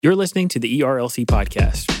You're listening to the ERLC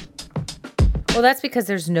podcast. Well, that's because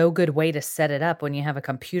there's no good way to set it up when you have a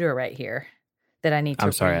computer right here that I need to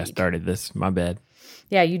I'm sorry read. I started this. My bad.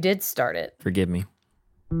 Yeah, you did start it. Forgive me.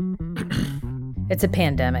 It's a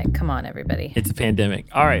pandemic. Come on, everybody. It's a pandemic.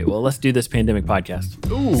 All right, well, let's do this pandemic podcast.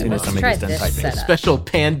 Ooh, As soon as let's somebody try gets done this typing. setup. special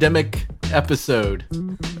pandemic episode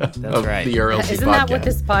of right. the ERLC Isn't podcast. that what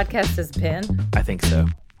this podcast has been? I think so.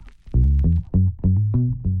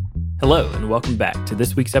 Hello, and welcome back to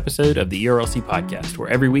this week's episode of the ERLC podcast, where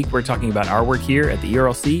every week we're talking about our work here at the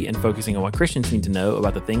ERLC and focusing on what Christians need to know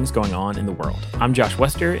about the things going on in the world. I'm Josh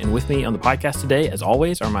Wester, and with me on the podcast today, as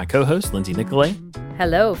always, are my co-hosts, Lindsay Nicolay.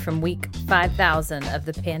 Hello from week 5,000 of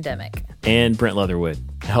the pandemic. And Brent Leatherwood.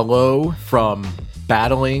 Hello from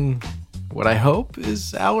battling what I hope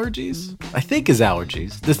is allergies. I think is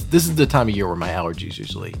allergies. This is the time of year where my allergies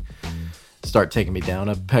usually start taking me down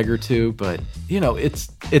a peg or two, but you know, it's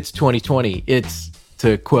 2020. It's,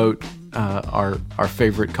 to quote our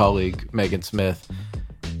favorite colleague Megan Smith,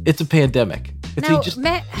 it's a pandemic. You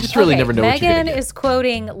just really never know what you're Megan gonna get. is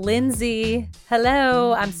quoting Lindsay.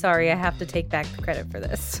 Hello. I'm sorry. I have to take back the credit for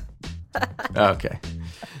this. Okay.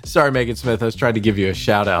 Sorry, Megan Smith. I was trying to give you a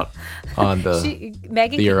shout out on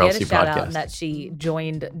Megan the can ERLC get a shout out podcast. in that she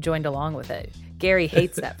joined along with it. Gary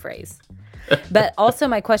hates that phrase. But also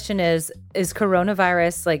my question is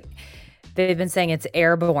coronavirus, like, they've been saying it's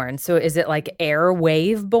airborne. So is it like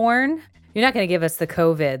airwave borne? You're not going to give us the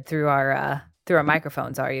COVID through our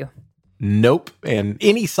microphones, are you? Nope. And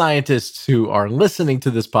any scientists who are listening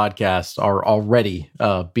to this podcast are already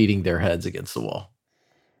beating their heads against the wall.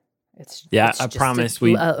 It's I just promise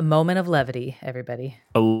a moment of levity, everybody.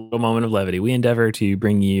 a little moment of levity. We endeavor to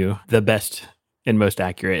bring you the best and most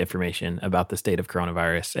accurate information about the state of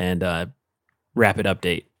coronavirus, and rapid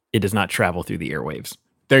update: it does not travel through the airwaves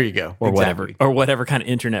There you go. or Exactly. whatever kind of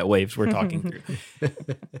internet waves we're talking through.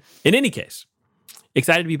 In any case,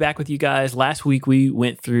 excited to be back with you guys. Last week we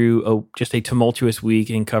went through just a tumultuous week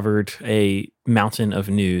and covered a mountain of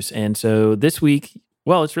news, and so this week,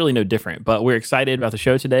 well, it's really no different, but we're excited about the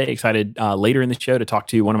show today. Excited later in the show to talk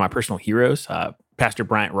to one of my personal heroes, Pastor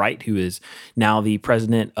Bryant Wright, who is now the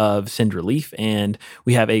president of Send Relief. And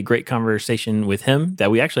we have a great conversation with him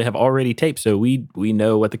that we actually have already taped. So we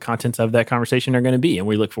know what the contents of that conversation are going to be. And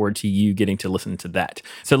we look forward to you getting to listen to that.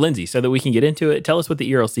 So Lindsay, so that we can get into it, tell us what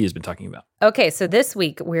the ERLC has been talking about. Okay, so this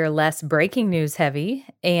week we're less breaking news heavy.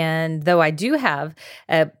 And though I do have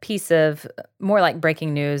a piece of more like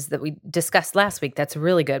breaking news that we discussed last week, that's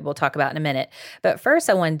really good. We'll talk about in a minute. But first,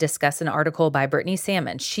 I want to discuss an article by Brittany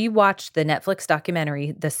Salmon. She watched the Netflix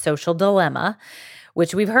documentary, The Social Dilemma,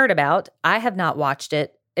 which we've heard about. I have not watched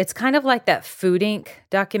it. It's kind of like that Food Inc.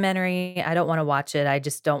 documentary. I don't want to watch it. I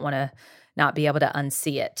just don't want to not be able to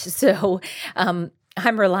unsee it. So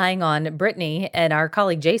I'm relying on Brittany, and our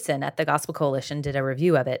colleague Jason at the Gospel Coalition did a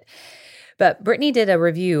review of it. But Brittany did a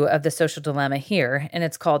review of The Social Dilemma here, and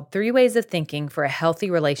it's called 3 Ways of Thinking for a Healthy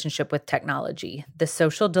Relationship with Technology, The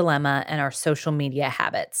Social Dilemma and Our Social Media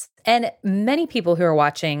Habits. And many people who are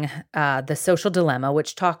watching The Social Dilemma,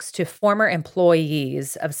 which talks to former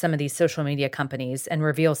employees of some of these social media companies and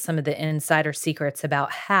reveals some of the insider secrets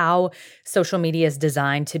about how social media is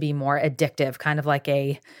designed to be more addictive, kind of like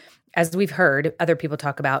as we've heard other people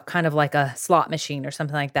talk about, kind of like a slot machine or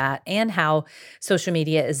something like that, and how social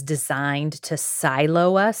media is designed to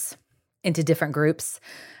silo us into different groups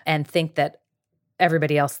and think that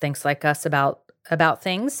everybody else thinks like us about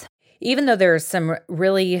things. Even though there's some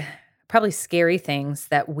really probably scary things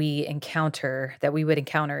that we would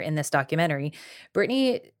encounter in this documentary,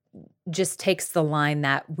 Brittany just takes the line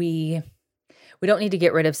that we don't need to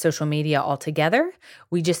get rid of social media altogether.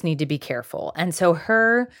 We just need to be careful. And so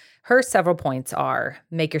her several points are: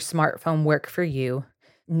 make your smartphone work for you,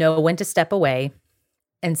 know when to step away,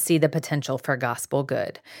 and see the potential for gospel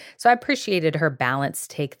good. So I appreciated her balanced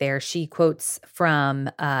take there. She quotes from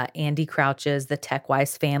Andy Crouch's The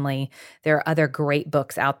TechWise Family. There are other great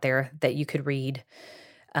books out there that you could read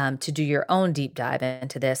to do your own deep dive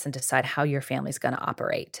into this and decide how your family's going to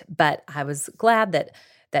operate. But I was glad that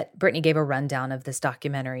Brittany gave a rundown of this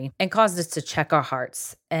documentary and caused us to check our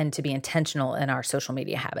hearts and to be intentional in our social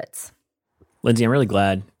media habits. Lindsay, I'm really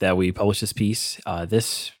glad that we published this piece.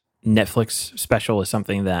 This Netflix special is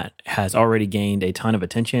something that has already gained a ton of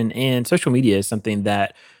attention, and social media is something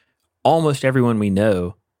that almost everyone we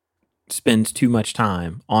know spends too much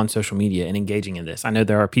time on social media and engaging in this. I know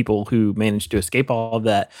there are people who manage to escape all of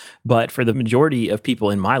that, but for the majority of people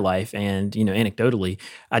in my life, and anecdotally,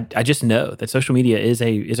 I just know that social media is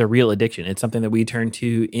a real addiction. It's something that we turn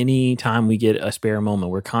to any time we get a spare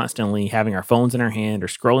moment. We're constantly having our phones in our hand or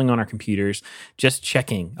scrolling on our computers, just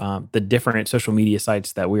checking the different social media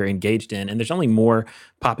sites that we're engaged in, and there's only more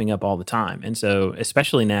popping up all the time. And so,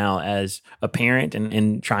 especially now as a parent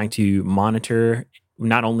and trying to monitor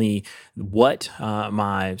not only what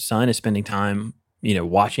my son is spending time,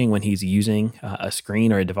 watching when he's using a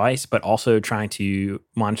screen or a device, but also trying to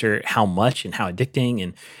monitor how much and how addicting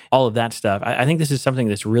and all of that stuff. I think this is something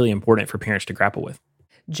that's really important for parents to grapple with.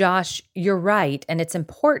 Josh, you're right. And it's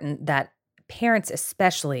important that parents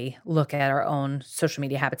especially look at our own social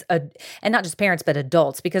media habits, and not just parents, but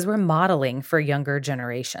adults, because we're modeling for younger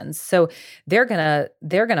generations. So they're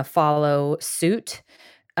gonna follow suit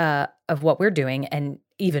of what we're doing, and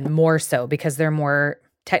even more so because they're more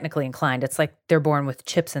technically inclined. It's like they're born with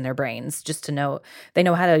chips in their brains just to know they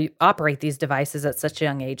know how to operate these devices at such a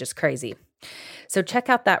young age. Is crazy. So check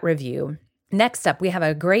out that review. Next up, we have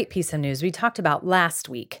a great piece of news we talked about last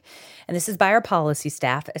week, and this is by our policy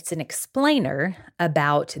staff. It's an explainer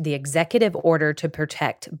about the executive order to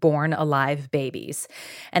protect born alive babies.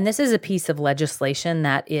 And this is a piece of legislation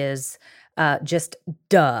that is just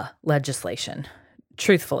legislation.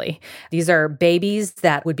 Truthfully, these are babies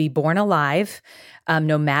that would be born alive,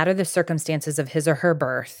 no matter the circumstances of his or her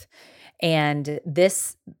birth. And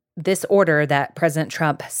this order that President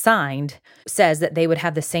Trump signed says that they would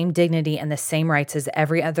have the same dignity and the same rights as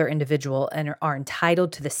every other individual and are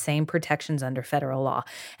entitled to the same protections under federal law.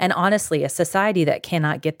 And honestly, a society that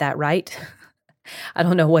cannot get that right, I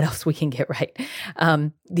don't know what else we can get right.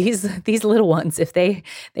 These little ones, if they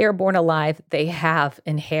are born alive, they have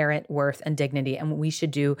inherent worth and dignity, and we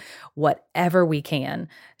should do whatever we can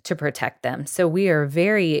to protect them. So we are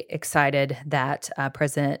very excited that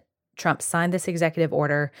President Trump signed this executive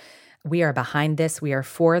order. We are behind this. We are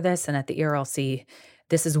for this. And at the ERLC,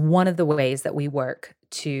 this is one of the ways that we work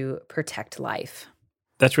to protect life.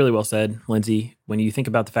 That's really well said, Lindsay. When you think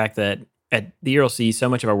about the fact that at the ERLC, so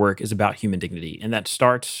much of our work is about human dignity. And that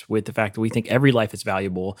starts with the fact that we think every life is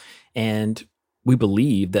valuable. And we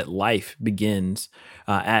believe that life begins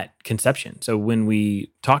at conception. So when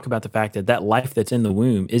we talk about the fact that that life that's in the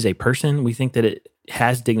womb is a person, we think that it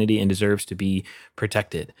has dignity and deserves to be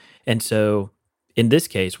protected. And so in this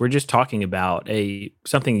case, we're just talking about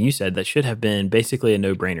something you said that should have been basically a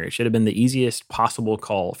no-brainer. It should have been the easiest possible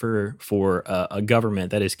call for a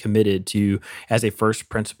government that is committed to, as a first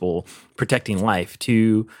principle, protecting life,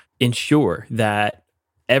 to ensure that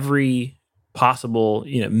every possible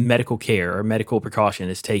medical care or medical precaution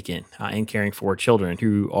is taken in caring for children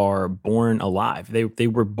who are born alive. They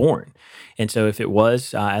were born. And so if it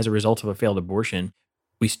was as a result of a failed abortion,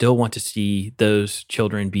 we still want to see those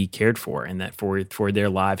children be cared for, and that for their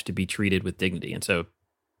lives to be treated with dignity. And so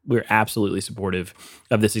we're absolutely supportive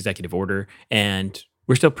of this executive order. And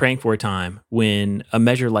we're still praying for a time when a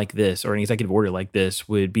measure like this or an executive order like this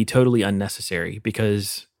would be totally unnecessary,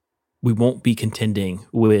 because we won't be contending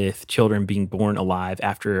with children being born alive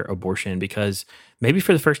after abortion, because maybe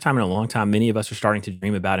for the first time in a long time, many of us are starting to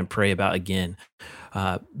dream about and pray about again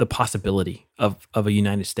the possibility of a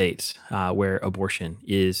United States where abortion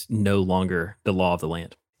is no longer the law of the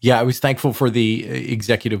land. Yeah, I was thankful for the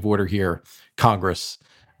executive order here, Congress.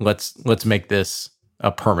 Let's make this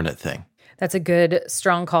a permanent thing. That's a good,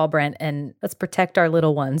 strong call, Brent. And let's protect our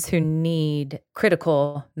little ones who need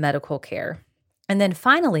critical medical care. And then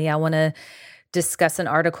finally, I want to discuss an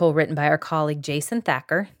article written by our colleague, Jason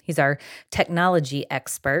Thacker. He's our technology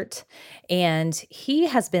expert, and he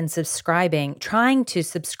has been trying to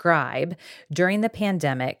subscribe during the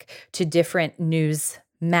pandemic to different news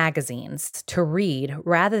magazines to read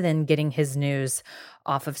rather than getting his news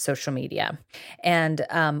off of social media. And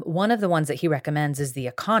one of the ones that he recommends is The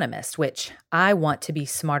Economist, which I want to be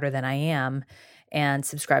smarter than I am and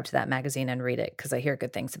subscribe to that magazine and read it because I hear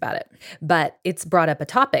good things about it. But it's brought up a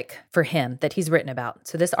topic for him that he's written about.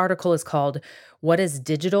 So this article is called, "What is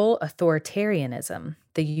Digital Authoritarianism?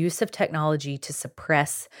 The Use of Technology to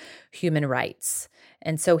Suppress Human Rights."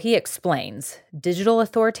 And so he explains, digital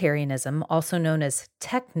authoritarianism, also known as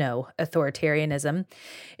techno-authoritarianism,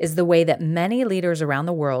 is the way that many leaders around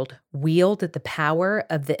the world wield the power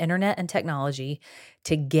of the internet and technology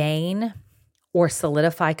to gain or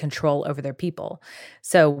solidify control over their people.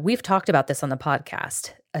 So we've talked about this on the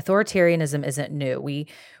podcast. Authoritarianism isn't new.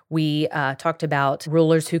 We talked about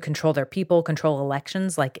rulers who control their people, control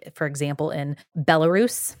elections, like, for example, in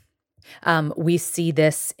Belarus. We see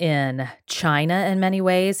this in China in many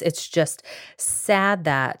ways. It's just sad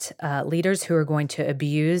that leaders who are going to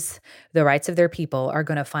abuse the rights of their people are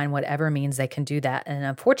going to find whatever means they can do that. And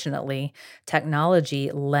unfortunately,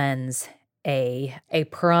 technology lends a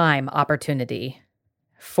prime opportunity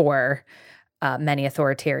for many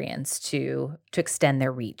authoritarians to extend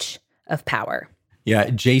their reach of power.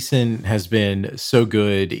 Yeah, Jason has been so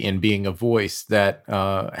good in being a voice that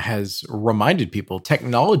has reminded people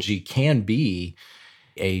technology can be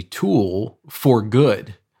a tool for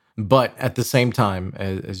good. But at the same time,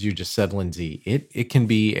 as you just said, Lindsay, it can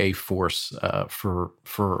be a force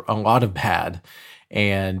for a lot of bad.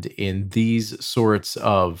 And in these sorts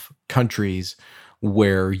of countries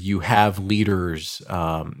where you have leaders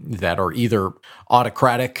that are either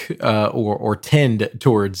autocratic or tend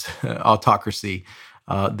towards autocracy,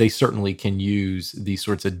 they certainly can use these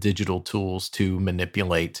sorts of digital tools to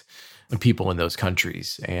manipulate people in those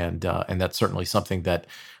countries, and that's certainly something that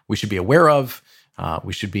we should be aware of.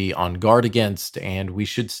 We should be on guard against, and we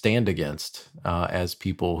should stand against as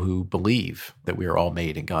people who believe that we are all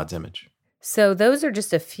made in God's image. So those are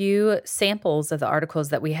just a few samples of the articles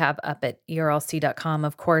that we have up at ERLC.com.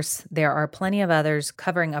 Of course, there are plenty of others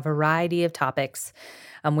covering a variety of topics.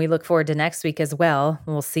 We look forward to next week as well.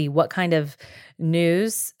 We'll see what kind of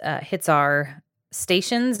news hits our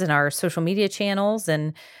stations and our social media channels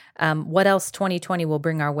and what else 2020 will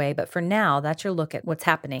bring our way. But for now, that's your look at what's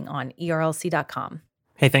happening on ERLC.com.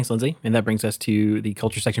 Hey, thanks, Lindsay. And that brings us to the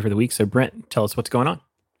culture section for the week. So Brent, tell us what's going on.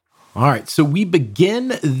 All right, so we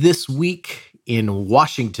begin this week in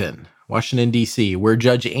Washington, D.C., where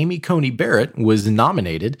Judge Amy Coney Barrett was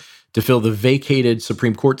nominated to fill the vacated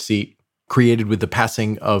Supreme Court seat created with the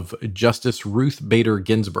passing of Justice Ruth Bader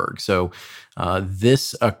Ginsburg. So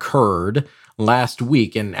this occurred last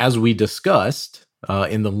week, and as we discussed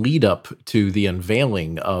in the lead up to the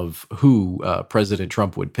unveiling of who President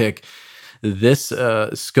Trump would pick, this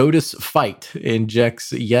SCOTUS fight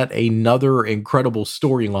injects yet another incredible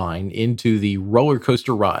storyline into the roller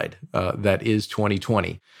coaster ride that is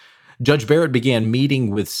 2020. Judge Barrett began meeting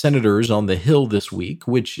with senators on the Hill this week,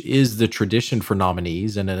 which is the tradition for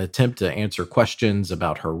nominees, in an attempt to answer questions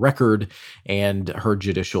about her record and her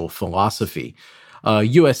judicial philosophy.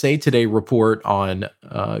 USA Today report on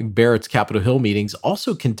Barrett's Capitol Hill meetings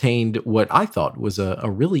also contained what I thought was a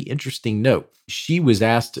really interesting note. She was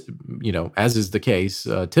asked, as is the case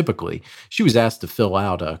typically, she was asked to fill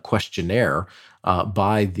out a questionnaire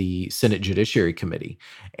by the Senate Judiciary Committee.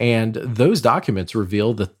 And those documents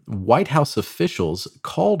reveal that White House officials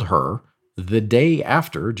called her the day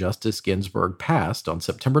after Justice Ginsburg passed on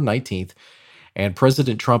September 19th, and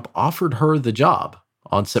President Trump offered her the job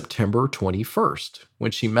on September 21st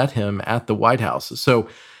when she met him at the White House. So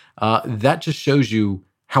that just shows you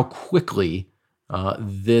how quickly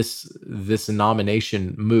this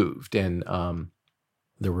nomination moved. And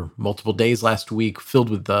there were multiple days last week filled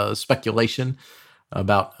with speculation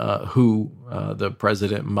about who the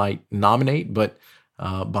president might nominate. But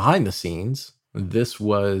behind the scenes, this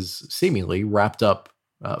was seemingly wrapped up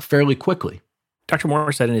fairly quickly. Dr.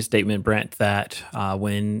 Moore said in his statement, Brent, that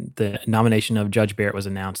when the nomination of Judge Barrett was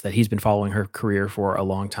announced, that he's been following her career for a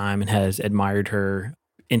long time and has admired her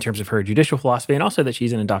in terms of her judicial philosophy, and also that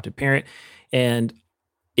she's an adopted parent. And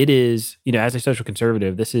it is, as a social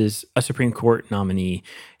conservative, this is a Supreme Court nominee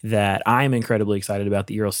that I'm incredibly excited about.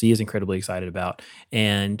 The ERLC is incredibly excited about.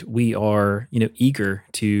 And we are, eager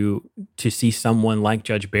to see someone like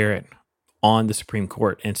Judge Barrett on the Supreme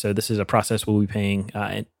Court. And so this is a process we'll be paying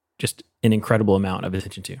just an incredible amount of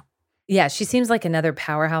attention to. Yeah, she seems like another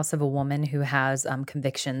powerhouse of a woman who has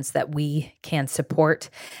convictions that we can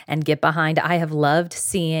support and get behind. I have loved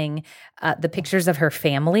seeing the pictures of her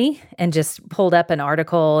family, and just pulled up an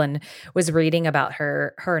article and was reading about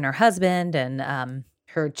her and her husband and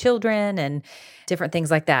her children and different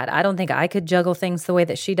things like that. I don't think I could juggle things the way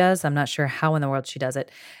that she does. I'm not sure how in the world she does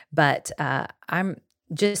it, but I'm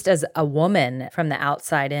just, as a woman from the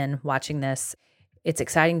outside in watching this, it's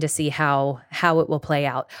exciting to see how it will play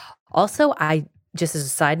out. Also, just as a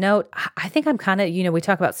side note, I think I'm kind of, we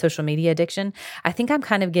talk about social media addiction. I think I'm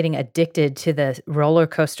kind of getting addicted to the roller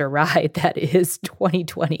coaster ride that is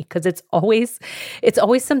 2020, because it's always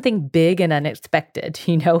something big and unexpected.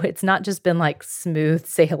 It's not just been like smooth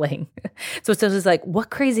sailing. So it's just like,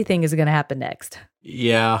 what crazy thing is going to happen next?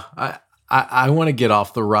 Yeah, I want to get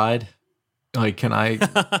off the ride. Like, can I?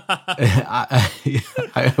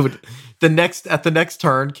 I would at the next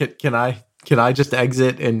turn. Can I just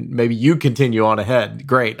exit and maybe you continue on ahead?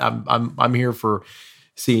 Great. I'm here for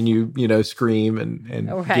seeing you, scream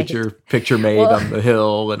and Right. get your picture made on the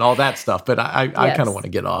hill and all that stuff. But I kind of want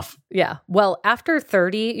to get off. Yeah. Well, after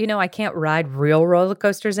 30, I can't ride real roller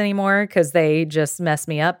coasters anymore because they just mess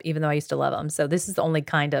me up, even though I used to love them. So this is the only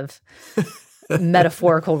kind of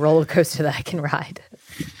metaphorical roller coaster that I can ride.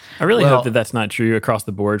 I really hope that that's not true across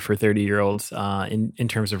the board for 30-year-olds in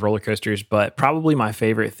terms of roller coasters. But probably my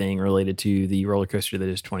favorite thing related to the roller coaster that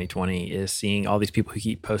is 2020 is seeing all these people who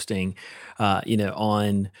keep posting,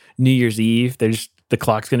 on New Year's Eve. The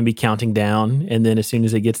clock's going to be counting down, and then as soon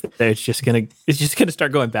as it gets there, it's just going to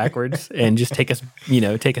start going backwards and just take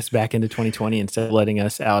us back into 2020 instead of letting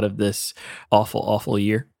us out of this awful, awful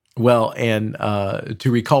year. Well, and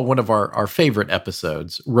to recall one of our favorite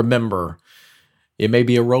episodes, remember, it may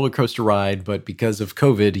be a roller coaster ride, but because of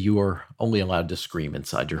COVID, you are only allowed to scream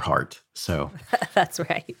inside your heart. So that's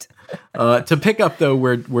right. To pick up, though,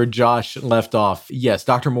 where Josh left off, yes,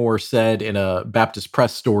 Dr. Moore said in a Baptist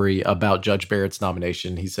Press story about Judge Barrett's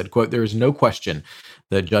nomination, he said, quote, "There is no question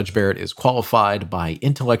that Judge Barrett is qualified by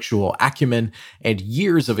intellectual acumen and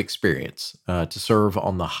years of experience to serve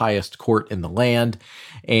on the highest court in the land."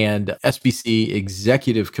 And SBC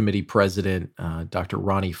Executive Committee President, Dr.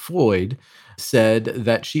 Ronnie Floyd, said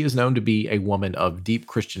that she is known to be a woman of deep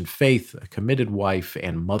Christian faith, a committed wife,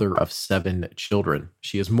 and mother of 7 children.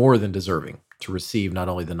 She is more than deserving to receive not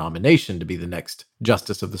only the nomination to be the next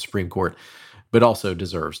Justice of the Supreme Court, but also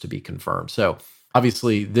deserves to be confirmed. So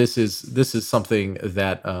obviously, this is something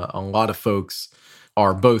that a lot of folks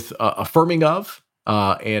are both affirming of,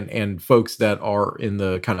 and folks that are in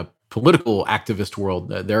the kind of political activist world,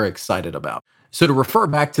 they're excited about. So to refer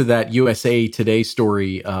back to that USA Today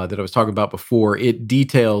story that I was talking about before, it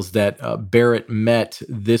details that Barrett met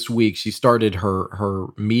this week. She started her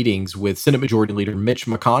meetings with Senate Majority Leader Mitch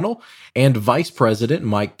McConnell and Vice President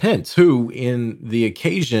Mike Pence, who, in the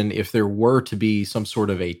occasion, if there were to be some sort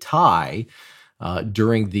of a tie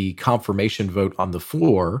during the confirmation vote on the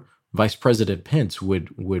floor, Vice President Pence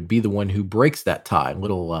would be the one who breaks that tie.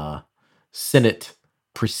 Little Senate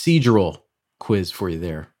procedural quiz for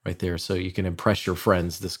you right there, so you can impress your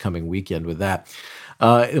friends this coming weekend with that.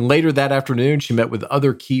 And later that afternoon, she met with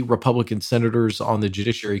other key Republican senators on the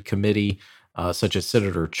Judiciary Committee, such as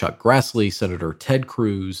Senator Chuck Grassley, Senator Ted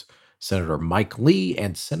Cruz, Senator Mike Lee,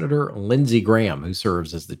 and Senator Lindsey Graham, who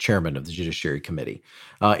serves as the chairman of the Judiciary Committee.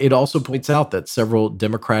 It also points out that several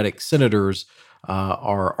Democratic senators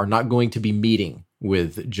are not going to be meeting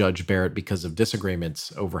with Judge Barrett because of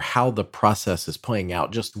disagreements over how the process is playing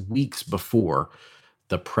out just weeks before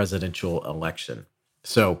the presidential election.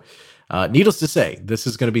 So, needless to say, this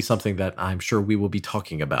is going to be something that I'm sure we will be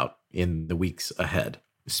talking about in the weeks ahead.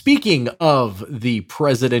 Speaking of the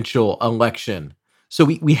presidential election, so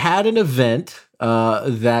we had an event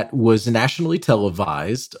that was nationally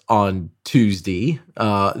televised on Tuesday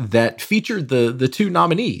that featured the two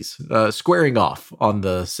nominees squaring off on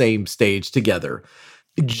the same stage together.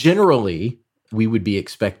 Generally, we would be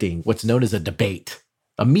expecting what's known as a debate,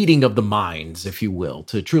 a meeting of the minds, if you will,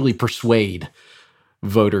 to truly persuade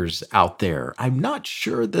voters out there. I'm not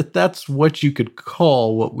sure that that's what you could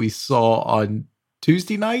call what we saw on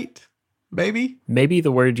Tuesday night, maybe? Maybe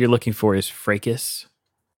the word you're looking for is fracas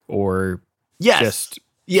or just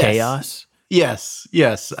chaos. Yes.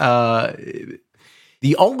 The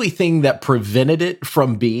only thing that prevented it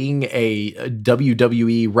from being a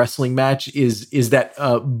WWE wrestling match is that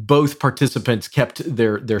both participants kept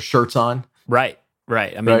their shirts on. Right.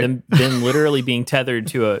 I mean, them literally being tethered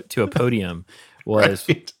to a podium was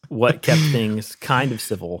what kept things kind of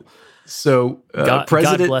civil. So, God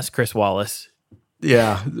bless Chris Wallace.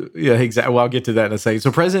 Yeah, exactly. Well, I'll get to that in a second.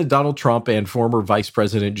 So President Donald Trump and former Vice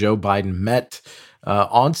President Joe Biden met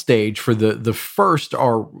on stage for the first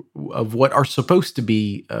of what are supposed to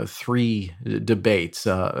be 3 debates,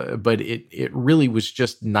 but it really was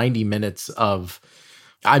just 90 minutes of,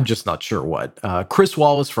 I'm just not sure what. Chris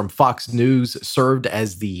Wallace from Fox News served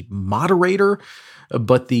as the moderator,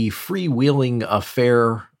 but the freewheeling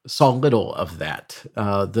affair saw little of that.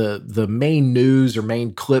 The main news or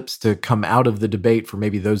main clips to come out of the debate, for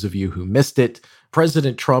maybe those of you who missed it,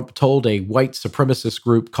 President Trump told a white supremacist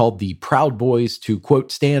group called the Proud Boys to,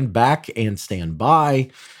 quote, stand back and stand by.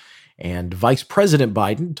 And Vice President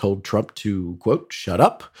Biden told Trump to, quote, shut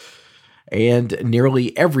up. And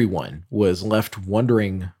nearly everyone was left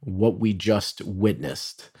wondering what we just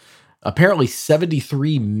witnessed. Apparently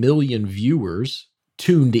 73 million viewers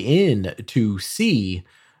tuned in to see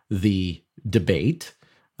the debate.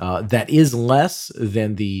 That is less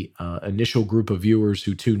than the initial group of viewers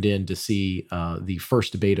who tuned in to see the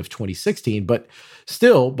first debate of 2016, but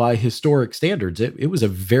still, by historic standards, it was a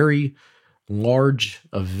very large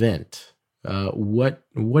event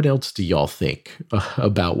What else do y'all think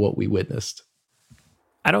about what we witnessed?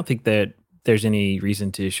 I don't think that there's any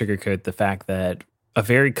reason to sugarcoat the fact that a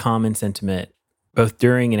very common sentiment, both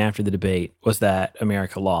during and after the debate, was that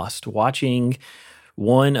America lost. Watching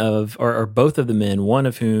one of, or both of the men, one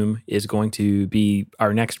of whom is going to be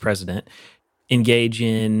our next president, engage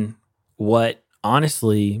in what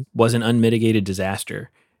honestly was an unmitigated disaster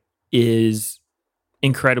is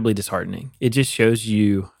incredibly disheartening. It just shows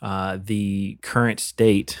you the current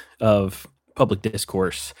state of public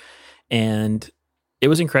discourse, and it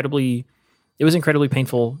was incredibly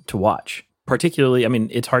painful to watch. Particularly, I mean,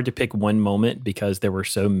 it's hard to pick one moment because there were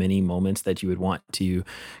so many moments that you would want to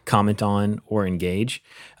comment on or engage.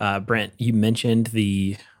 Brent, you mentioned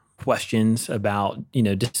the questions about,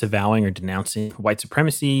 disavowing or denouncing white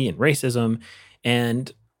supremacy and racism.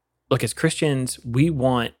 And look, as Christians, we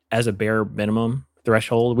want, as a bare minimum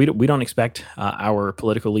threshold, we don't expect our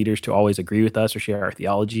political leaders to always agree with us or share our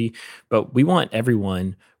theology, but we want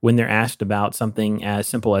everyone, when they're asked about something as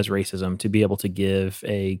simple as racism, to be able to give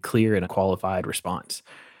a clear and a qualified response.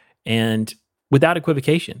 And without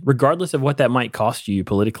equivocation, regardless of what that might cost you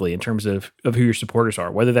politically in terms of who your supporters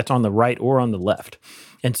are, whether that's on the right or on the left.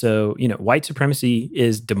 And so, white supremacy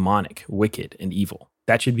is demonic, wicked, and evil.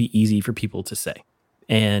 That should be easy for people to say.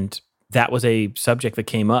 And that was a subject that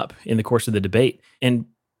came up in the course of the debate. And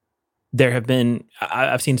there have been,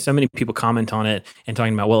 I've seen so many people comment on it and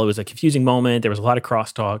talking about, well, it was a confusing moment. There was a lot of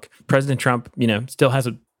crosstalk. President Trump, still has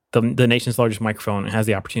the nation's largest microphone and has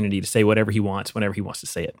the opportunity to say whatever he wants, whenever he wants to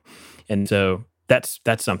say it. And so that's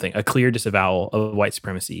something, a clear disavowal of white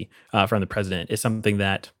supremacy from the president is something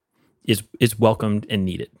that is welcomed and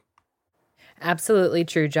needed. Absolutely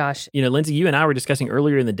true, Josh. Lindsay, you and I were discussing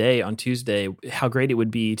earlier in the day on Tuesday how great it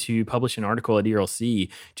would be to publish an article at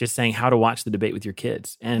ERLC just saying how to watch the debate with your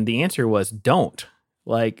kids. And the answer was don't.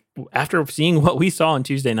 Like, after seeing what we saw on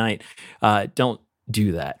Tuesday night, don't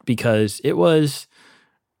do that, because it was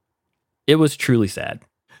truly sad.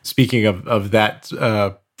 Speaking of that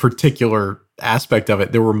particular aspect of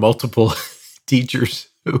it, there were multiple teachers.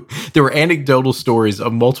 There were anecdotal stories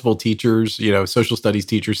of multiple teachers, social studies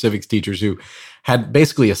teachers, civics teachers, who had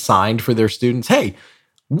basically assigned for their students, hey,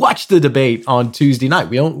 watch the debate on Tuesday night.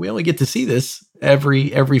 We only get to see this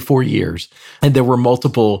every 4 years. And there were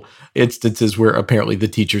multiple instances where apparently the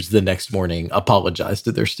teachers the next morning apologized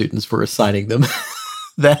to their students for assigning them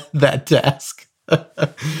that task.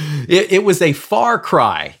 It was a far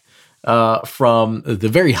cry from the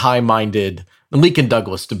very high-minded Lincoln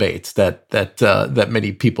Douglas debates that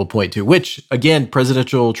many people point to, which, again,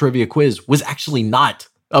 presidential trivia quiz was actually not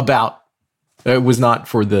about. It was not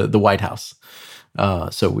for the White House,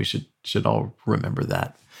 so we should all remember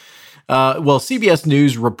that. Well, CBS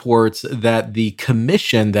News reports that the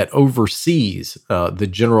commission that oversees the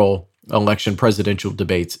general election presidential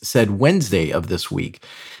debates said Wednesday of this week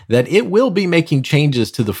that it will be making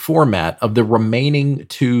changes to the format of the remaining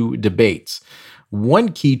two debates. One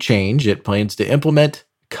key change it plans to implement: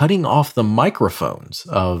 cutting off the microphones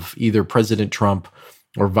of either President Trump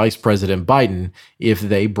or Vice President Biden if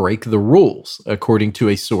they break the rules, according to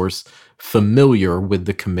a source familiar with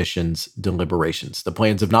the commission's deliberations. The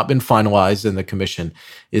plans have not been finalized, and the commission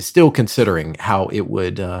is still considering how it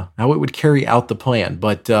would carry out the plan.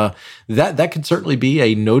 But that could certainly be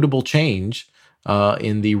a notable change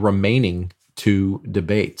in the remaining two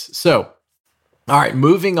debates. So, all right,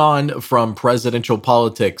 moving on from presidential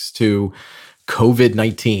politics to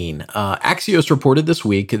COVID-19. Axios reported this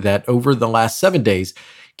week that over the last 7 days,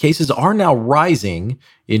 cases are now rising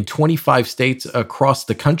in 25 states across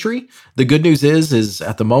the country. The good news is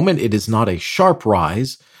at the moment, it is not a sharp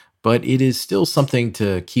rise, but it is still something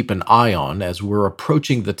to keep an eye on as we're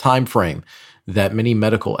approaching the time frame that many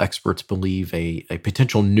medical experts believe a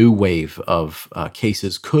potential new wave of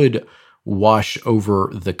cases could wash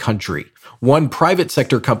over the country. One private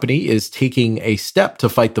sector company is taking a step to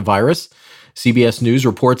fight the virus. CBS News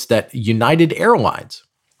reports that United Airlines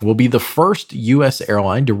will be the first U.S.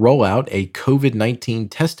 airline to roll out a COVID-19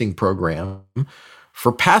 testing program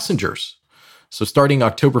for passengers. So starting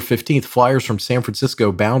October 15th, flyers from San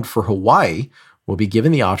Francisco bound for Hawaii will be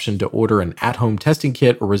given the option to order an at-home testing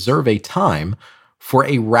kit or reserve a time for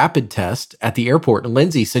a rapid test at the airport. And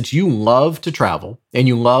Lindsay, since you love to travel and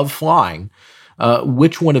you love flying,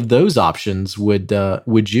 which one of those options would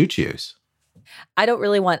you choose? I don't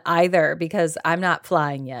really want either because I'm not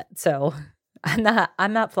flying yet. So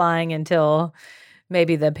I'm not flying until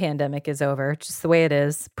maybe the pandemic is over. Just the way it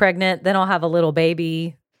is. Pregnant, then I'll have a little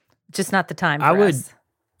baby. Just not the time for us.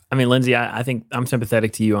 I mean, Lindsay, I think I'm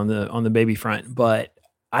sympathetic to you on the baby front, but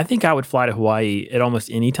I think I would fly to Hawaii at almost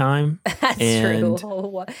any time. That's and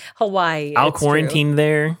true. Hawaii. I'll it's quarantine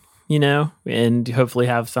there, and hopefully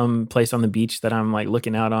have some place on the beach that I'm like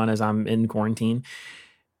looking out on as I'm in quarantine.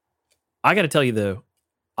 I got to tell you though,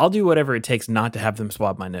 I'll do whatever it takes not to have them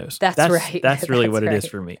swab my nose. That's right. That's really what right. it is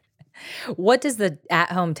for me. What does the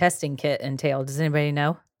at-home testing kit entail? Does anybody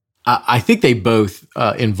know? I think they both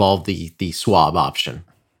involve the swab option.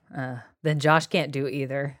 Then Josh can't do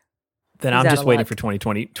either. Then I'm just waiting for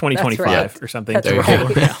 2025 right. or something That's to right.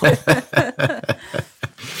 roll around.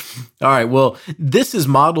 All right. Well, this is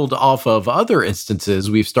modeled off of other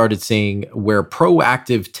instances we've started seeing where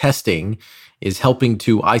proactive testing is helping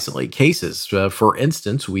to isolate cases. For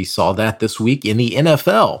instance, we saw that this week in the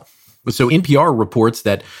NFL. So NPR reports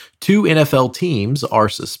that 2 NFL teams are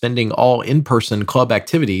suspending all in-person club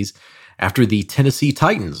activities after the Tennessee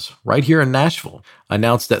Titans, right here in Nashville,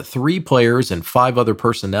 announced that 3 players and 5 other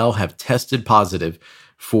personnel have tested positive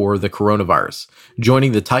for the coronavirus.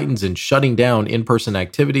 Joining the Titans in shutting down in-person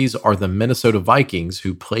activities are the Minnesota Vikings,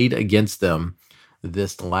 who played against them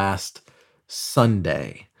this last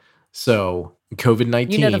Sunday. So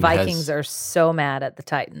COVID-19 the Vikings are so mad at the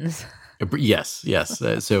Titans. Yes.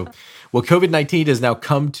 COVID-19 has now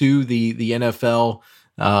come to the NFL.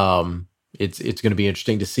 It's going to be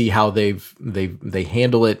interesting to see how they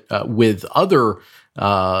handle it with other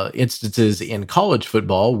instances in college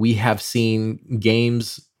football. We have seen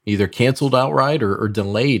games either canceled outright or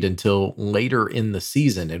delayed until later in the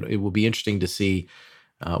season. It will be interesting to see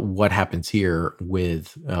what happens here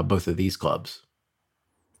with both of these clubs.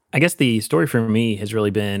 I guess the story for me has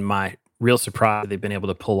really been my real surprise they've been able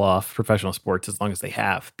to pull off professional sports as long as they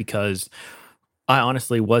have, because I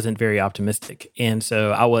honestly wasn't very optimistic. And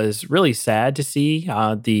so I was really sad to see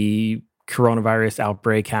the coronavirus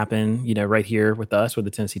outbreak happen, right here with us, with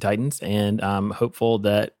the Tennessee Titans. And I'm hopeful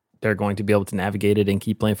that they're going to be able to navigate it and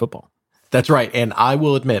keep playing football. That's right. And I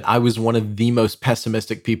will admit, I was one of the most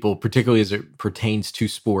pessimistic people, particularly as it pertains to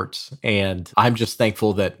sports. And I'm just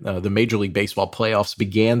thankful that the Major League Baseball playoffs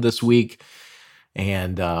began this week.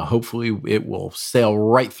 And hopefully it will sail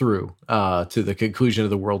right through to the conclusion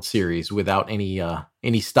of the World Series without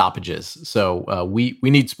any stoppages. So we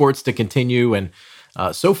need sports to continue. And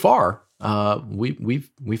so far,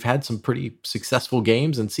 we've had some pretty successful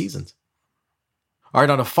games and seasons. All right,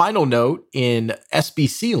 on a final note, in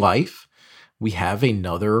SBC life, we have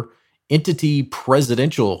another entity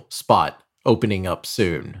presidential spot opening up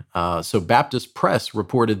soon. So Baptist Press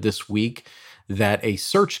reported this week that a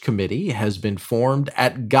search committee has been formed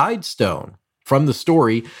at Guidestone. From the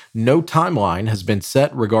story, no timeline has been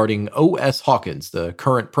set regarding O.S. Hawkins, the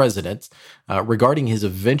current president, regarding his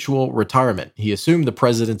eventual retirement. He assumed the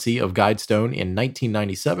presidency of Guidestone in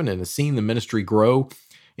 1997 and has seen the ministry grow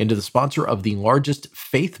into the sponsor of the largest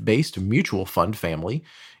faith-based mutual fund family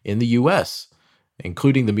in the U.S.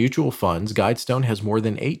 Including the mutual funds, Guidestone has more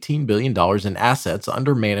than $18 billion in assets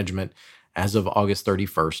under management as of August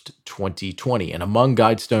 31st, 2020. And among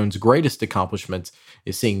Guidestone's greatest accomplishments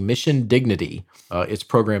is seeing Mission Dignity, its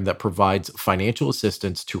program that provides financial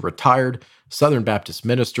assistance to retired Southern Baptist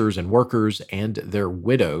ministers and workers and their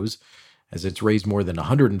widows, as it's raised more than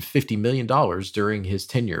 $150 million during his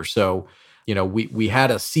tenure. So, we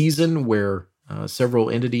had a season where several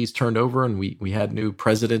entities turned over and we had new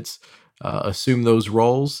presidents assume those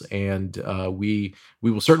roles. And we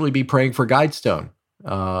will certainly be praying for Guidestone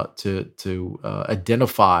to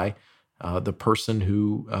identify the person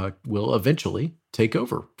who will eventually take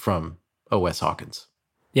over from O.S. Hawkins.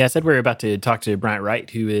 Yeah, I said we were about to talk to Bryant Wright,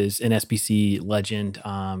 who is an SBC legend.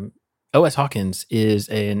 O.S. Hawkins is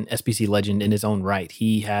an SBC legend in his own right.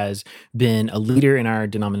 He has been a leader in our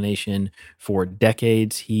denomination for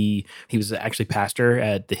decades. He was actually pastor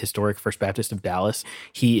at the historic First Baptist of Dallas.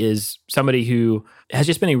 He is somebody who has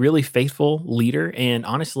just been a really faithful leader. And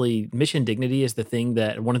honestly, Mission Dignity is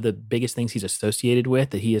one of the biggest things he's associated with,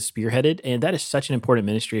 that he has spearheaded. And that is such an important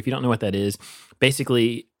ministry. If you don't know what that is,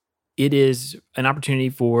 basically, it is an opportunity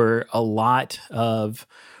for a lot of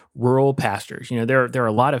rural pastors. There are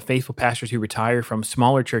a lot of faithful pastors who retire from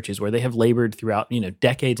smaller churches where they have labored throughout,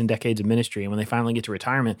 decades and decades of ministry. And when they finally get to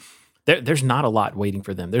retirement, there's not a lot waiting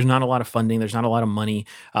for them. There's not a lot of funding. There's not a lot of money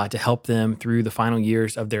to help them through the final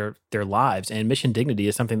years of their lives. And Mission Dignity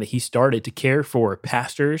is something that he started to care for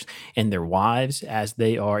pastors and their wives as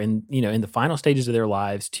they are in the final stages of their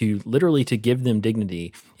lives, to literally to give them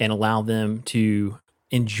dignity and allow them to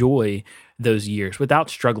enjoy those years without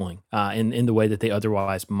struggling in the way that they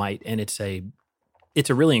otherwise might. And it's a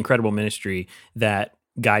really incredible ministry that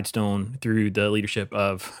Guidestone, through the leadership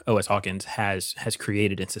of O.S. Hawkins, has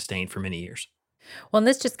created and sustained for many years. Well, and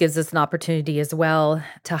this just gives us an opportunity as well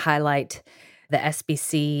to highlight the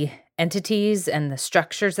SBC entities and the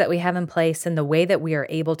structures that we have in place and the way that we are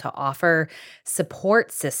able to offer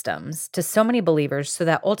support systems to so many believers so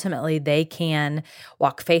that ultimately they can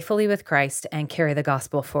walk faithfully with Christ and carry the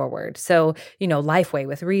gospel forward. So, Lifeway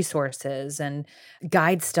with resources and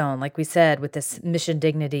Guidestone, like we said, with this mission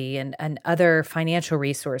dignity and other financial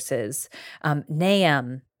resources,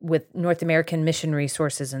 NAM with North American Mission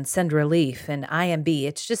Resources and Send Relief and IMB.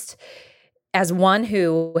 It's just, as one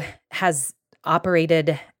who has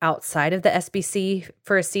operated outside of the SBC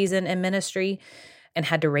for a season in ministry and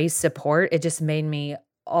had to raise support, it just made me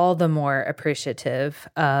all the more appreciative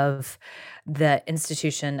of the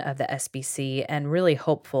institution of the SBC and really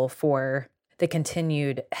hopeful for the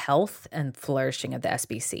continued health and flourishing of the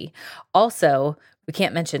SBC. Also, we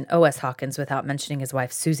can't mention O.S. Hawkins without mentioning his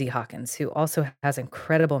wife, Susie Hawkins, who also has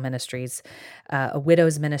incredible ministries, a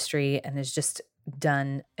widow's ministry, and has just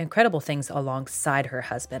done incredible things alongside her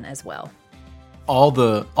husband as well. All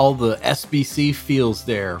the SBC feels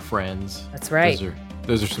there, friends. That's right.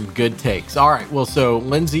 Those are some good takes. All right. Well, so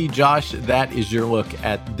Lindsay, Josh, that is your look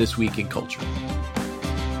at This Week in Culture.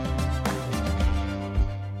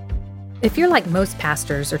 If you're like most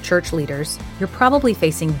pastors or church leaders, you're probably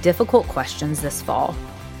facing difficult questions this fall.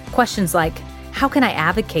 Questions like, how can I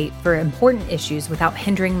advocate for important issues without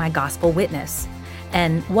hindering my gospel witness?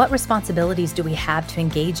 And what responsibilities do we have to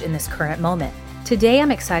engage in this current moment? Today,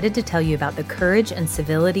 I'm excited to tell you about the Courage and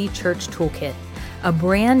Civility Church Toolkit, a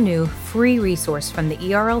brand new free resource from the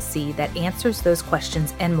ERLC that answers those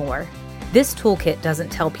questions and more. This toolkit doesn't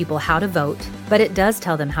tell people how to vote, but it does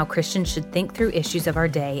tell them how Christians should think through issues of our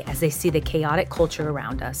day as they see the chaotic culture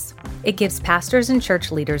around us. It gives pastors and church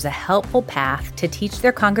leaders a helpful path to teach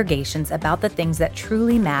their congregations about the things that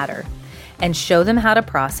truly matter and show them how to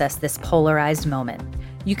process this polarized moment.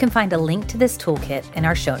 You can find a link to this toolkit in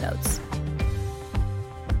our show notes.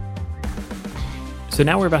 So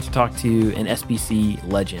now we're about to talk to an SBC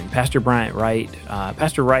legend, Pastor Bryant Wright.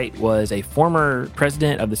 Pastor Wright was a former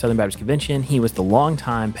president of the Southern Baptist Convention. He was the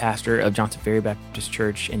longtime pastor of Johnson Ferry Baptist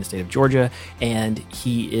Church in the state of Georgia, and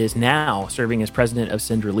he is now serving as president of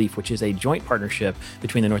Send Relief, which is a joint partnership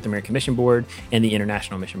between the North American Mission Board and the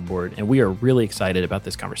International Mission Board. And we are really excited about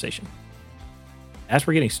this conversation. As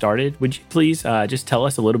we're getting started, would you please just tell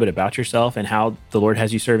us a little bit about yourself and how the Lord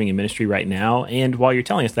has you serving in ministry right now? And while you're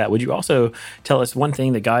telling us that, would you also tell us one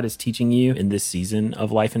thing that God is teaching you in this season of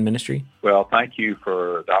life and ministry? Well, thank you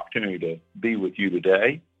for the opportunity to be with you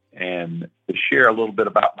today and to share a little bit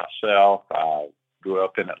about myself. I grew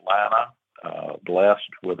up in Atlanta, blessed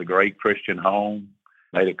with a great Christian home,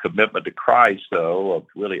 made a commitment to Christ, though, of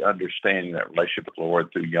really understanding that relationship with the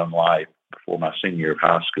Lord through young life before my senior year of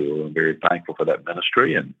high school. I'm very thankful for that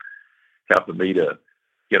ministry and helping me to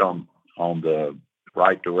get on the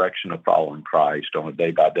right direction of following Christ on a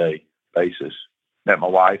day-by-day basis. Met my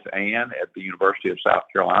wife, Ann, at the University of South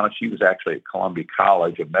Carolina. She was actually at Columbia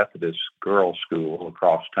College, a Methodist girls' school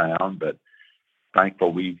across town, but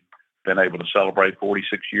thankful we've been able to celebrate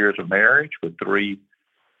 46 years of marriage with 3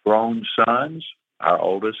 grown sons. Our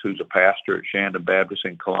oldest, who's a pastor at Shandon Baptist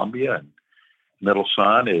in Columbia, and middle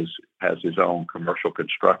son has his own commercial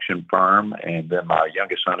construction firm, and then my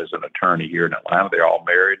youngest son is an attorney here in Atlanta. They're all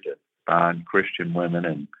married to fine Christian women,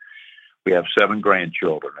 and we have 7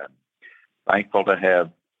 grandchildren. And thankful to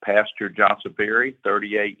have Pastor Johnson Ferry,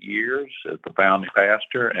 38 years as the founding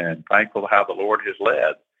pastor, and thankful to how the Lord has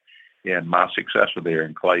led in my successor there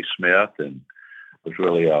in Clay Smith. And it was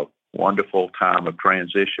really a wonderful time of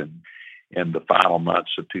transition in the final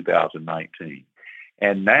months of 2019.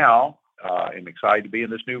 And now I'm excited to be in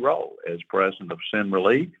this new role as president of Send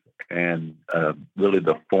Relief and really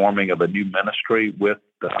the forming of a new ministry with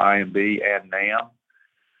the IMB and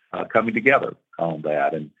NAM coming together on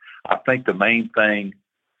that. And I think the main thing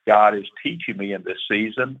God is teaching me in this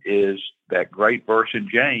season is that great verse in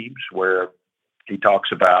James where he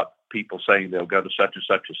talks about people saying they'll go to such and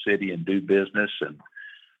such a city and do business and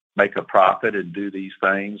make a profit and do these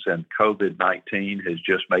things. And COVID-19 has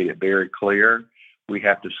just made it very clear we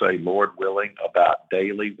have to say, Lord willing, about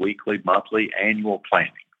daily, weekly, monthly, annual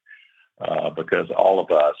planning, because all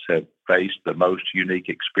of us have faced the most unique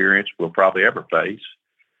experience we'll probably ever face,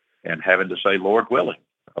 and having to say, Lord willing,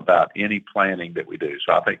 about any planning that we do.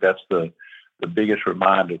 So I think that's the biggest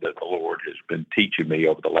reminder that the Lord has been teaching me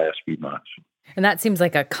over the last few months. And that seems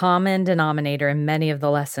like a common denominator in many of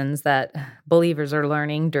the lessons that believers are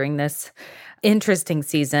learning during this interesting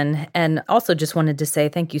season. And also just wanted to say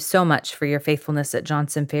thank you so much for your faithfulness at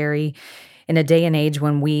Johnson Ferry in a day and age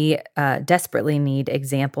when we desperately need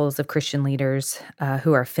examples of Christian leaders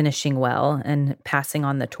who are finishing well and passing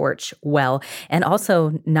on the torch well, and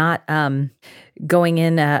also not going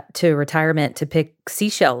in to retirement to pick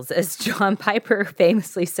seashells, as John Piper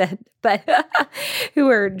famously said, but who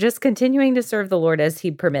are just continuing to serve the Lord as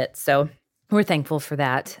He permits. So we're thankful for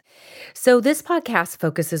that. So this podcast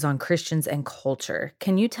focuses on Christians and culture.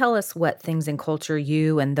 Can you tell us what things in culture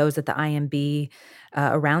you and those at the IMB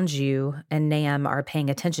around you and NAMB are paying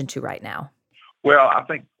attention to right now? Well, I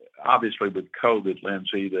think obviously with COVID,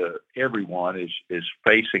 Lindsay, everyone is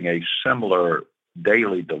facing a similar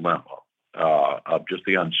daily dilemma of just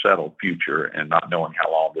the unsettled future and not knowing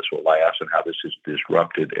how long this will last and how this has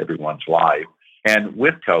disrupted everyone's life. And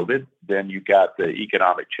with COVID, then you got the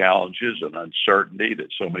economic challenges and uncertainty that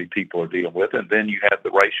so many people are dealing with. And then you have the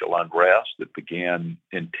racial unrest that began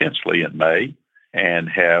intensely in May and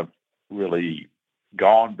have really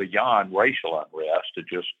gone beyond racial unrest to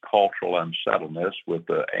just cultural unsettledness with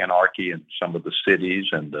the anarchy in some of the cities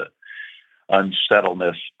and the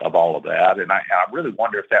unsettledness of all of that. And I really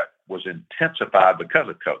wonder if that was intensified because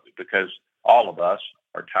of COVID, because all of us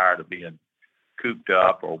are tired of being cooped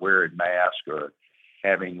up or wearing masks or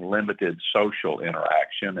having limited social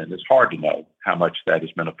interaction. And it's hard to know how much that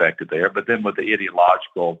has been affected there. But then with the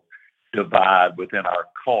ideological divide within our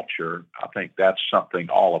culture, I think that's something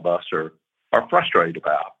all of us are frustrated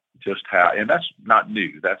about. Just how, and that's not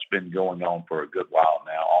new. That's been going on for a good while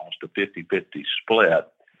now, almost a 50-50 split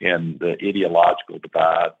in the ideological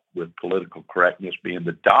divide, with political correctness being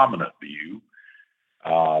the dominant view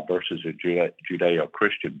versus a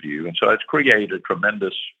Judeo-Christian view. And so it's created a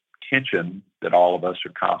tremendous tension that all of us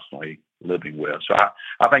are constantly living with. So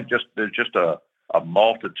I think there's just a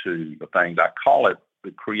multitude of things. I call it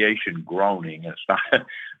the creation groaning.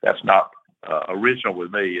 That's not original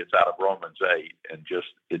with me. It's out of Romans 8, and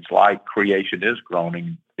it's like creation is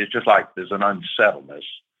groaning. It's just like there's an unsettledness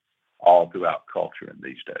all throughout culture in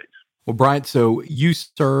these days. Well, Bryant, so you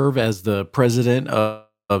serve as the president of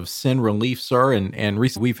Sin Relief, sir, and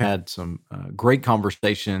recently we've had some great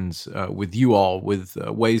conversations with you all with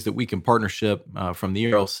ways that we can partnership from the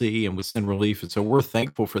ERLC and with Sin Relief, and so we're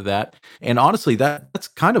thankful for that. And honestly, that's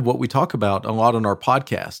kind of what we talk about a lot on our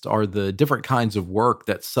podcast, are the different kinds of work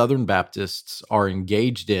that Southern Baptists are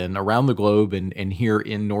engaged in around the globe and here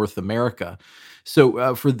in North America.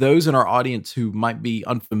 So for those in our audience who might be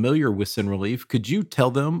unfamiliar with Sin Relief, could you tell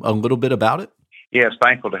them a little bit about it? Yes,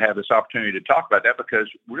 thankful to have this opportunity to talk about that, because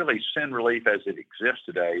really Sin Relief as it exists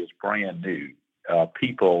today is brand new.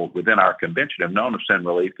 People within our convention have known of Sin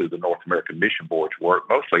Relief through the North American Mission Board's work,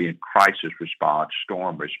 mostly in crisis response,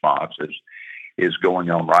 storm response, is going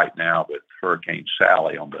on right now with Hurricane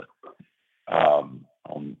Sally on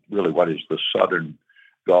really what is the southern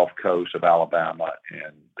Gulf Coast of Alabama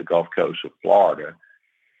and the Gulf Coast of Florida.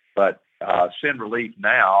 But Sin Relief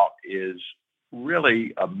now is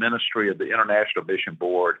really a ministry of the International Mission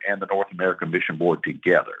Board and the North American Mission Board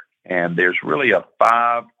together. And there's really a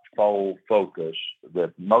five-fold focus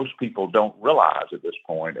that most people don't realize at this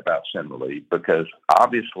point about Sin Relief, because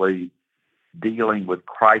obviously dealing with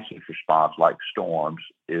crisis response like storms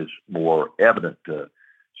is more evident to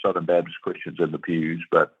Southern Baptist Christians in the pews,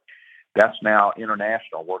 but that's now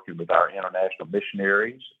international, working with our international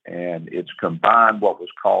missionaries, and it's combined what was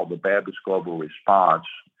called the Baptist Global Response.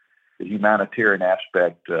 The humanitarian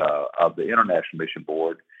aspect of the International Mission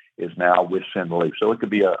Board is now with Sin Relief. So it could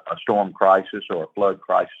be a storm crisis or a flood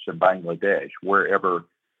crisis in Bangladesh, wherever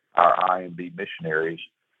our IMB missionaries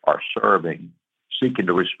are serving, seeking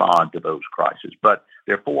to respond to those crises. But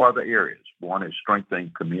there are four other areas. One is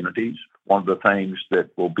strengthening communities. One of the things that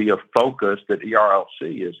will be a focus that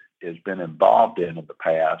ERLC has been involved in the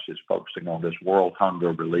past is focusing on this World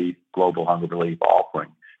Hunger Relief, Global Hunger Relief offering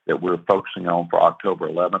that we're focusing on for October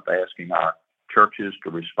 11th, asking our churches to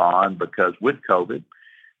respond, because with COVID,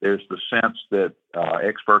 there's the sense that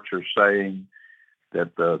experts are saying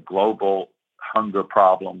that the global hunger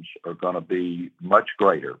problems are going to be much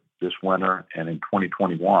greater this winter and in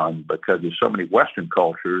 2021, because there's so many Western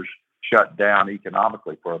cultures shut down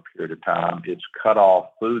economically for a period of time. It's cut off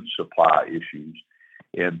food supply issues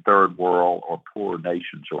in third world or poor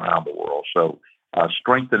nations around the world. So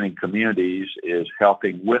strengthening communities is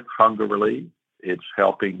helping with hunger relief. It's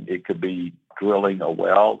helping, it could be drilling a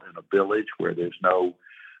well in a village where there's no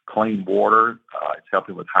clean water. It's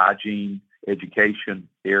helping with hygiene, education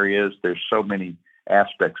areas. There's so many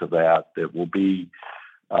aspects of that will be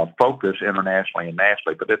focused internationally and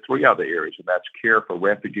nationally. But there are three other areas, and that's care for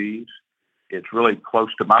refugees. It's really close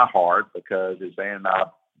to my heart, because as Ann and I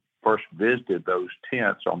first visited those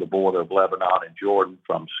tents on the border of Lebanon and Jordan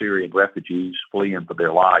from Syrian refugees fleeing for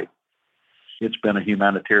their life, it's been a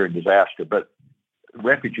humanitarian disaster. But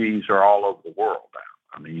refugees are all over the world now.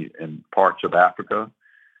 I mean, in parts of Africa,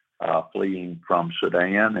 fleeing from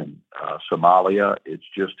Sudan and Somalia, it's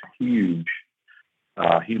just huge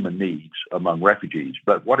human needs among refugees.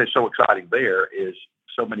 But what is so exciting there is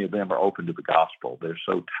so many of them are open to the gospel. They're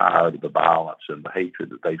so tired of the violence and the hatred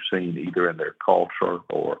that they've seen either in their culture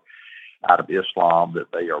or out of Islam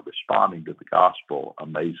that they are responding to the gospel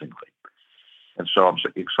amazingly. And so I'm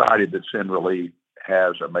excited that Send Relief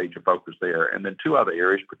has a major focus there. And then two other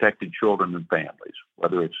areas, protecting children and families,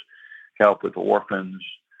 whether it's help with orphans,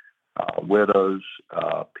 widows,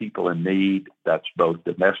 people in need, that's both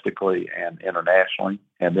domestically and internationally,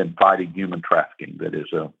 and then fighting human trafficking. That is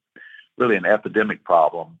really an epidemic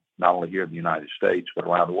problem, not only here in the United States, but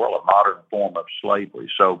around the world, a modern form of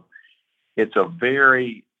slavery. So it's a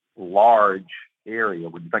very large area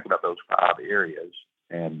when you think about those 5 areas.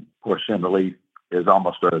 And of course, Send Relief is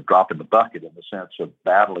almost a drop in the bucket in the sense of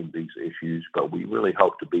battling these issues, but we really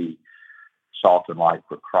hope to be salt and light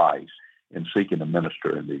for Christ in seeking to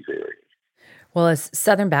minister in these areas. Well, as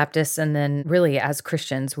Southern Baptists and then really as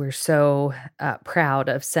Christians, we're so proud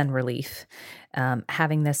of Send Relief,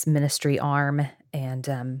 having this ministry arm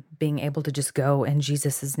and being able to just go in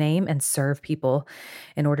Jesus' name and serve people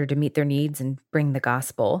in order to meet their needs and bring the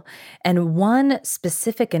gospel. And one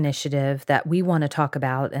specific initiative that we want to talk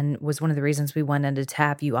about, and was one of the reasons we wanted to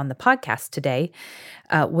have you on the podcast today,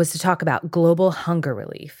 was to talk about global hunger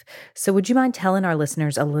relief. So would you mind telling our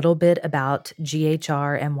listeners a little bit about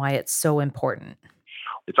GHR and why it's so important?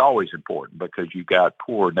 It's always important because you've got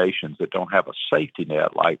poor nations that don't have a safety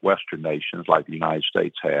net like Western nations, like the United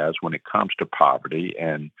States has, when it comes to poverty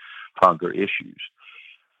and hunger issues.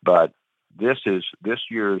 But this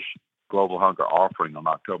year's Global Hunger Offering on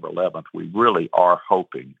October 11th. We really are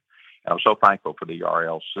hoping, and I'm so thankful for the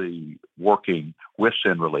RLC working with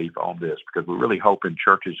Send Relief on this, because we're really hoping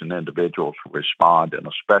churches and individuals will respond in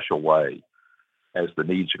a special way as the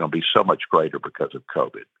needs are going to be so much greater because of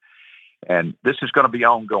COVID. And this is going to be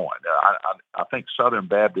ongoing. I think Southern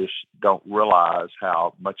Baptists don't realize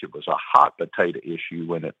how much it was a hot potato issue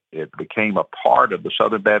when it became a part of the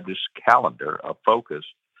Southern Baptist calendar of focus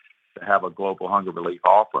to have a global hunger relief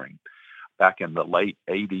offering back in the late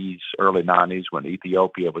 80s, early 90s, when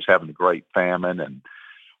Ethiopia was having a great famine, and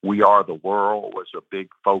We Are the World was a big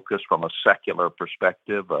focus from a secular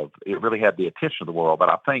perspective. It really had the attention of the world. But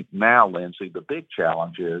I think now, Lindsay, the big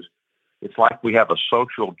challenge is it's like we have a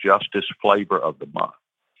social justice flavor of the month.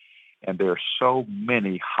 And there are so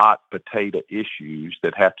many hot potato issues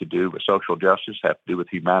that have to do with social justice, have to do with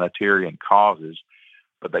humanitarian causes,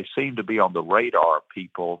 but they seem to be on the radar of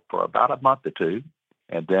people for about a month or two.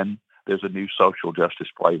 And then there's a new social justice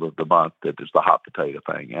flavor of the month that is the hot potato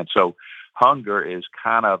thing. And so hunger is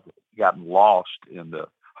kind of gotten lost in the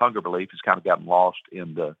hunger relief has kind of gotten lost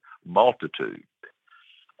in the multitude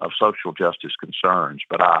of social justice concerns.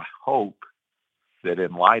 But I hope that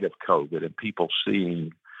in light of COVID and people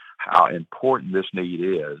seeing how important this need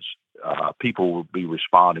is, people will be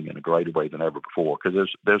responding in a greater way than ever before. Because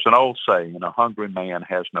there's an old saying, a hungry man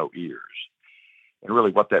has no ears. And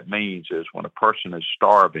really what that means is when a person is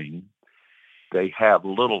starving, they have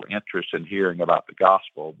little interest in hearing about the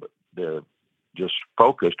gospel, but they're just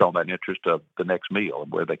focused on that interest of the next meal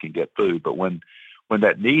and where they can get food. But when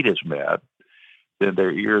that need is met, then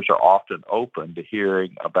their ears are often open to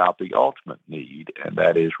hearing about the ultimate need, and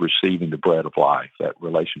that is receiving the bread of life, that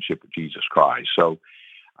relationship with Jesus Christ. So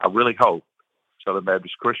I really hope Southern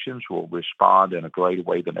Baptist Christians will respond in a greater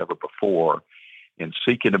way than ever before in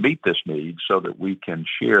seeking to meet this need so that we can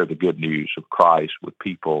share the good news of Christ with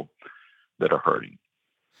people that are hurting.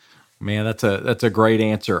 Man, that's a great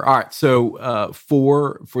answer. All right, so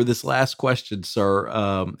for this last question, sir,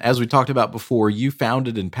 as we talked about before, you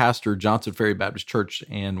founded and pastored Johnson Ferry Baptist Church,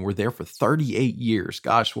 and were there for 38 years.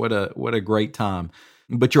 Gosh, what a great time!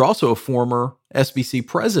 But you're also a former SBC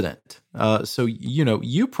president, so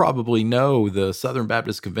you probably know the Southern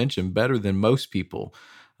Baptist Convention better than most people.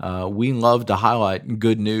 We love to highlight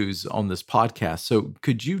good news on this podcast. So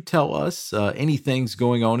could you tell us any things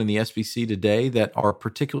going on in the SBC today that are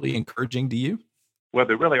particularly encouraging to you? Well,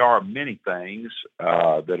 there really are many things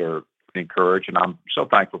that are encouraging. I'm so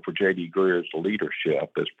thankful for J.D. Greer's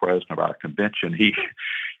leadership as president of our convention.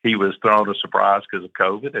 He was thrown a surprise because of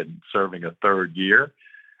COVID and serving a third year,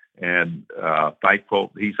 and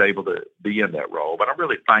thankful he's able to be in that role. But I'm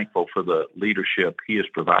really thankful for the leadership he has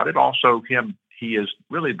provided. Also, he is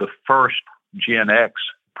really the first Gen X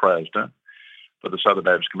president for the Southern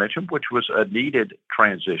Baptist Convention, which was a needed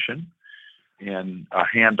transition and a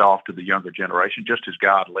handoff to the younger generation, just as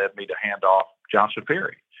God led me to hand off Johnson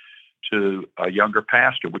Ferry to a younger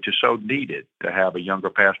pastor, which is so needed to have a younger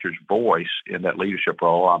pastor's voice in that leadership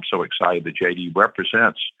role. I'm so excited that JD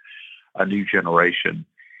represents a new generation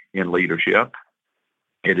in leadership.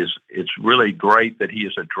 It's really great that he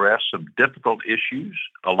has addressed some difficult issues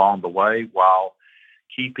along the way while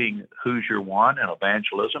keeping Hoosier One and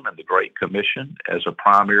evangelism and the Great Commission as a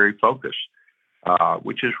primary focus,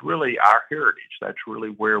 which is really our heritage. That's really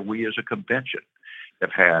where we as a convention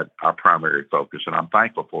have had our primary focus, and I'm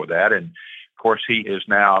thankful for that. And, of course, he is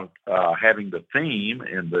now having the theme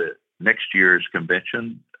in the next year's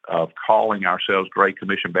convention of calling ourselves Great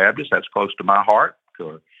Commission Baptists. That's close to my heart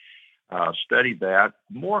to study that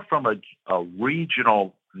more from a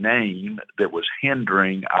regional name that was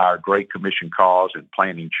hindering our Great Commission cause and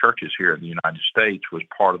planting churches here in the United States was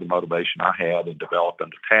part of the motivation I had in developing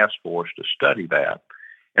a task force to study that.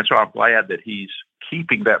 And so I'm glad that he's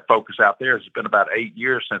keeping that focus out there. It's been about 8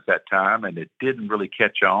 years since that time, and it didn't really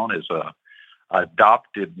catch on as a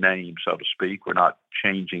adopted name, so to speak. We're not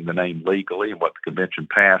changing the name legally, and what the convention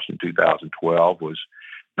passed in 2012 was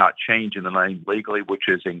not changing the name legally, which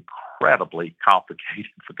is incredibly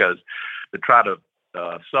complicated because to try to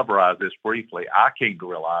summarize this briefly, I came to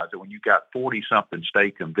realize that when you got 40-something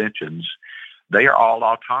state conventions, they are all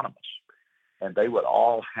autonomous, and they would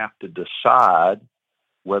all have to decide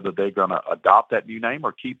whether they're going to adopt that new name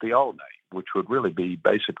or keep the old name, which would really be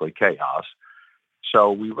basically chaos.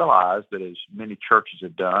 So we realized that as many churches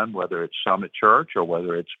have done, whether it's Summit Church or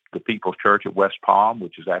whether it's the People's Church at West Palm,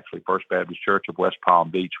 which is actually First Baptist Church of West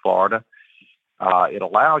Palm Beach, Florida, it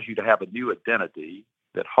allows you to have a new identity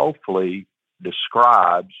that hopefully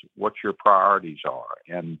describes what your priorities are.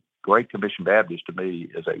 And Great Commission Baptist, to me,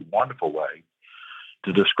 is a wonderful way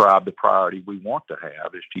to describe the priority we want to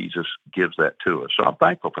have as Jesus gives that to us. So I'm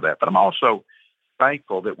thankful for that. But I'm also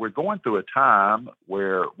thankful that we're going through a time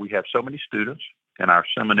where we have so many students in our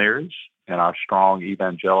seminaries and our strong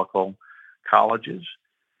evangelical colleges.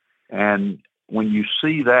 And when you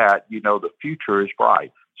see that, you know the future is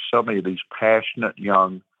bright. So many of these passionate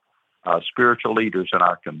young spiritual leaders in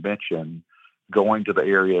our convention going to the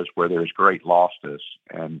areas where there's great lostness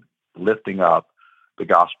and lifting up the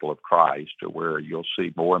gospel of Christ to where you'll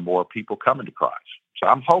see more and more people coming to Christ. So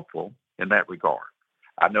I'm hopeful in that regard.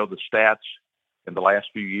 I know the stats in the last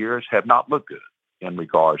few years have not looked good in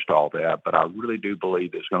regards to all that, but I really do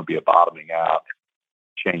believe there's going to be a bottoming out,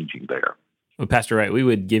 changing there. Well, Pastor Wright, we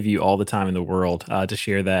would give you all the time in the world to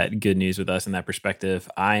share that good news with us and that perspective.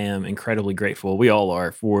 I am incredibly grateful. We all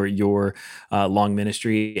are for your long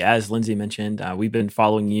ministry. As Lindsay mentioned, we've been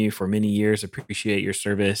following you for many years. Appreciate your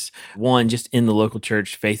service. One, just in the local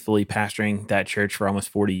church, faithfully pastoring that church for almost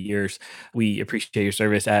 40 years. We appreciate your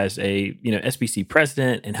service as a SBC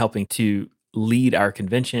president and helping to lead our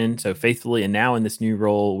convention so faithfully. And now in this new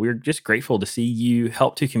role, we're just grateful to see you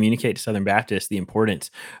help to communicate to Southern Baptists the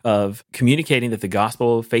importance of communicating that the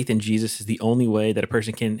gospel of faith in Jesus is the only way that a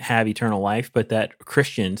person can have eternal life, but that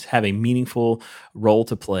Christians have a meaningful role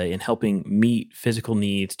to play in helping meet physical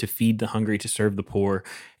needs, to feed the hungry, to serve the poor.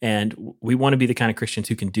 And we want to be the kind of Christians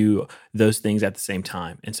who can do those things at the same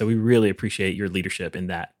time. And so we really appreciate your leadership in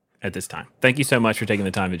that at this time. Thank you so much for taking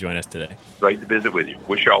the time to join us today. Great to visit with you.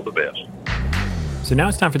 Wish you all the best. So now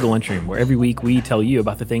it's time for the lunchroom, where every week we tell you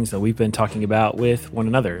about the things that we've been talking about with one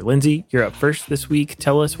another. Lindsay, you're up first this week.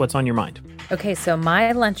 Tell us what's on your mind. Okay, so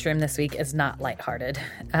my lunchroom this week is not lighthearted.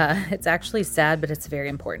 It's actually sad, but it's very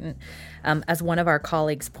important. As one of our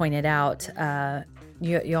colleagues pointed out,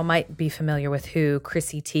 y'all might be familiar with who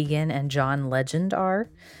Chrissy Teigen and John Legend are.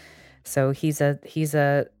 So he's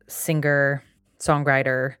a singer,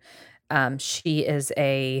 songwriter. She was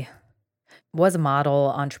a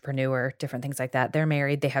model, entrepreneur, different things like that. They're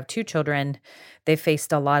married. They have 2 children. They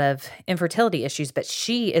faced a lot of infertility issues, but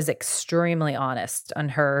she is extremely honest on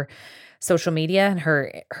her social media and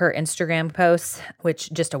her Instagram posts,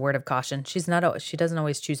 which, just a word of caution, she doesn't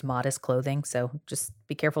always choose modest clothing, so just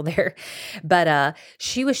be careful there. But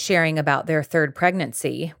she was sharing about their 3rd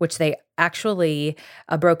pregnancy, which they actually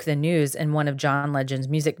broke the news in one of John Legend's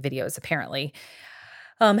music videos, apparently.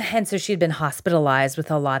 And so she'd been hospitalized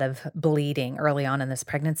with a lot of bleeding early on in this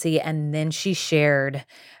pregnancy. And then she shared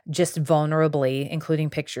just vulnerably,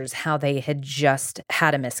 including pictures, how they had just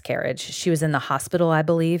had a miscarriage. She was in the hospital, I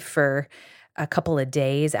believe, for a couple of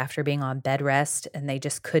days after being on bed rest. And they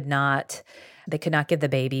just could not give the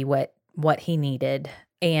baby what he needed.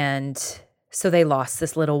 And so they lost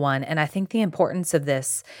this little one. And I think the importance of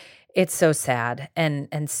this, it's so sad.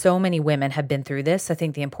 And so many women have been through this. I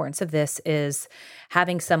think the importance of this is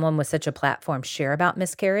having someone with such a platform share about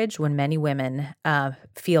miscarriage when many women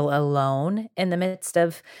feel alone in the midst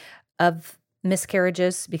of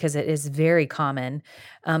miscarriages because it is very common.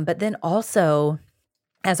 But then also,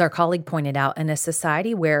 as our colleague pointed out, in a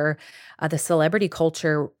society where the celebrity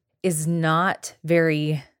culture is not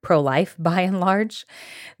very pro-life by and large,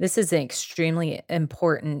 this is an extremely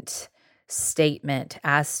important statement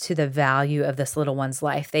as to the value of this little one's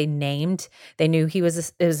life. They knew he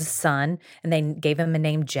was a son, and they gave him a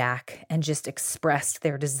name, Jack, and just expressed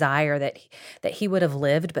their desire that he would have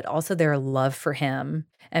lived, but also their love for him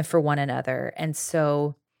and for one another. And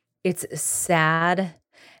so it's a sad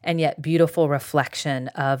and yet beautiful reflection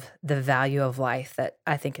of the value of life that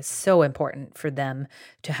I think is so important for them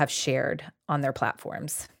to have shared on their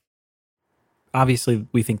platforms. Obviously,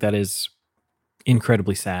 we think that is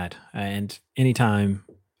incredibly sad. And anytime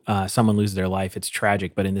someone loses their life, it's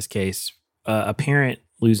tragic. But in this case, a parent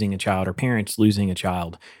losing a child or parents losing a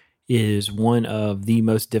child is one of the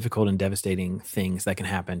most difficult and devastating things that can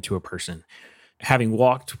happen to a person. Having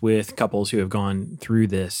walked with couples who have gone through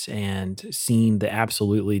this and seen the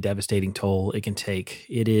absolutely devastating toll it can take,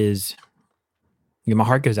 it is, my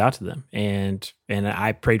heart goes out to them. And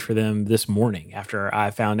I prayed for them this morning after I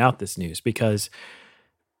found out this news, because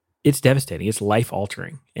it's devastating. It's life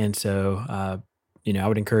altering. And so, I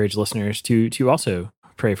would encourage listeners to also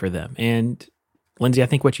pray for them. And Lindsay, I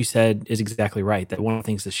think what you said is exactly right. That one of the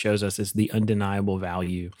things this shows us is the undeniable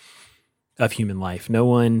value of human life. No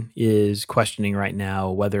one is questioning right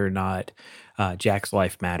now whether or not Jack's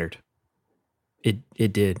life mattered.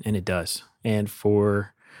 It did, and it does. And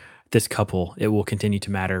for this couple, it will continue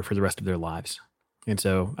to matter for the rest of their lives. And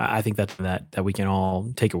so I think that we can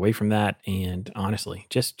all take away from that, and honestly,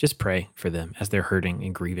 just pray for them as they're hurting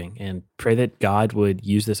and grieving, and pray that God would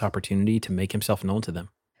use this opportunity to make himself known to them.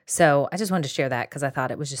 So I just wanted to share that because I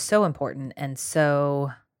thought it was just so important and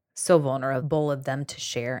so vulnerable of them to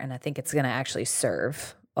share. And I think it's going to actually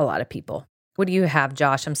serve a lot of people. What do you have,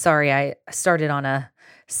 Josh? I'm sorry I started on a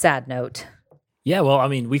sad note. Yeah, well,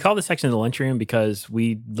 we call this section the lunchroom because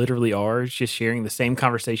we literally are just sharing the same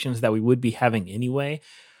conversations that we would be having anyway.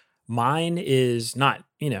 Mine is not,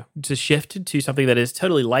 to shift to something that is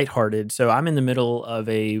totally lighthearted. So I'm in the middle of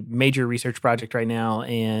a major research project right now,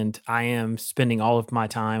 and I am spending all of my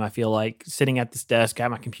time, I feel like, sitting at this desk at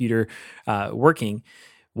my computer, working.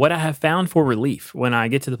 What I have found for relief when I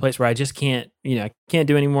get to the place where I just can't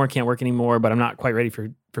do anymore, can't work anymore, but I'm not quite ready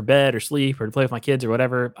for bed or sleep or to play with my kids or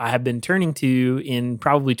whatever, I have been turning to, in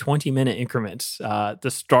probably 20-minute increments, the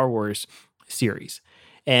Star Wars series.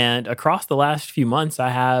 And across the last few months,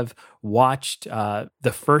 I have watched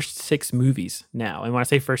the first 6 movies now. And when I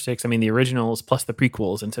say first 6, I mean the originals plus the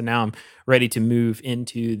prequels. And so now I'm ready to move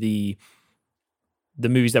into the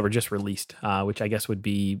movies that were just released, which I guess would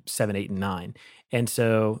be 7, 8, and 9. And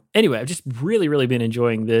so anyway, I've just really, really been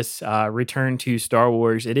enjoying this return to Star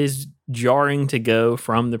Wars. It is jarring to go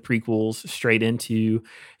from the prequels straight into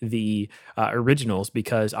the originals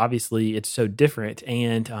because obviously it's so different.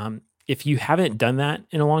 And if you haven't done that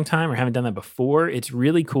in a long time or haven't done that before, it's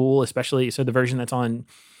really cool, especially so the version that's on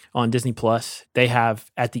Disney Plus, they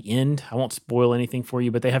have at the end, I won't spoil anything for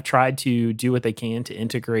you, but they have tried to do what they can to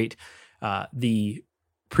integrate the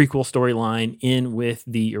prequel storyline in with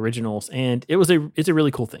the originals, and it's a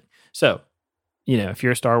really cool thing. So, if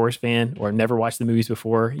you're a Star Wars fan or never watched the movies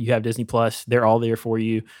before, you have Disney Plus. They're all there for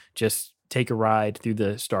you. Just take a ride through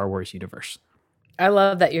the Star Wars universe. I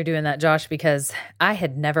love that you're doing that, Josh, because I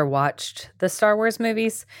had never watched the Star Wars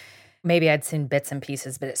movies. Maybe I'd seen bits and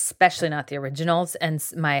pieces, but especially not the originals. And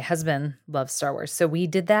my husband loves Star Wars, so we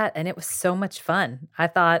did that, and it was so much fun. I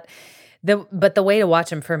thought. But the way to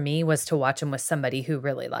watch them for me was to watch them with somebody who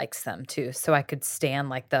really likes them too, so I could stand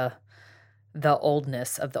like the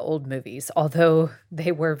oldness of the old movies, although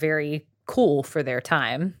they were very cool for their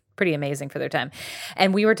time, pretty amazing for their time.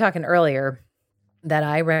 And we were talking earlier that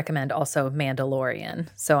I recommend also Mandalorian.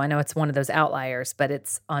 So I know it's one of those outliers, but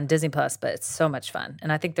it's on Disney Plus, but it's so much fun.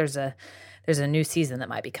 And I think there's a new season that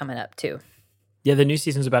might be coming up too. Yeah, the new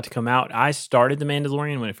season's about to come out. I started The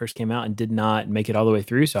Mandalorian when it first came out and did not make it all the way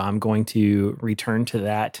through, so I'm going to return to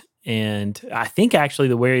that. And I think actually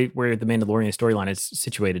the way where The Mandalorian storyline is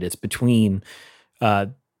situated, it's between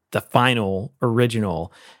the final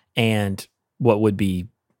original and what would be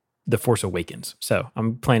The Force Awakens. So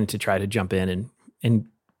I'm planning to try to jump in and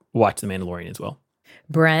watch The Mandalorian as well.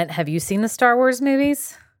 Brent, have you seen the Star Wars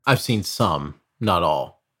movies? I've seen some, not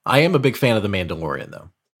all. I am a big fan of The Mandalorian, though.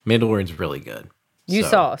 Mandalorian's really good. You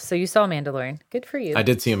saw Mandalorian. Good for you. I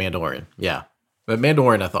did see a Mandalorian, yeah. But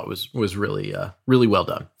Mandalorian, I thought was really really well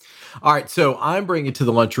done. All right, so I'm bringing it to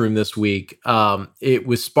the lunchroom this week. It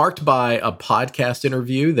was sparked by a podcast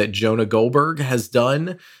interview that Jonah Goldberg has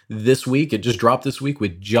done this week. It just dropped this week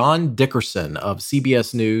with John Dickerson of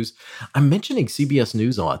CBS News. I'm mentioning CBS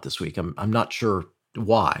News a lot this week. I'm not sure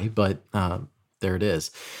why, but there it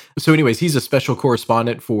is. So anyways, he's a special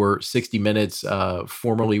correspondent for 60 Minutes,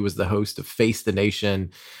 formerly was the host of Face the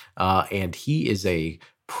Nation, and he is a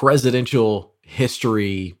presidential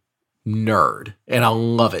history nerd, and I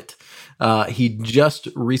love it. He just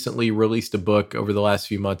recently released a book over the last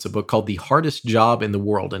few months, a book called The Hardest Job in the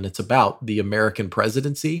World, and it's about the American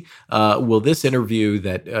presidency. Well, this interview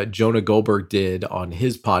that Jonah Goldberg did on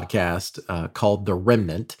his podcast called The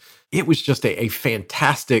Remnant, it was just a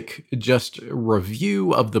fantastic just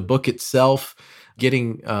review of the book itself,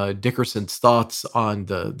 getting Dickerson's thoughts on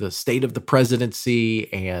the state of the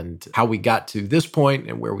presidency and how we got to this point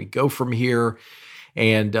and where we go from here.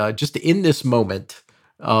 And just in this moment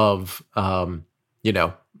of,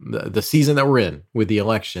 the season that we're in with the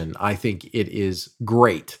election, I think it is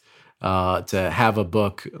great to have a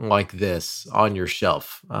book like this on your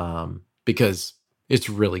shelf because it's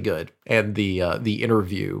really good. And the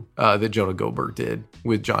interview that Jonah Goldberg did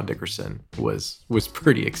with John Dickerson was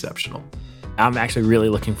pretty exceptional. I'm actually really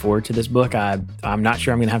looking forward to this book. I'm not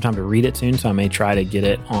sure I'm going to have time to read it soon, so I may try to get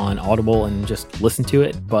it on Audible and just listen to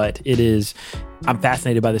it. But I'm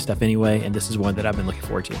fascinated by this stuff anyway, and this is one that I've been looking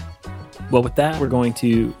forward to. Well, with that, we're going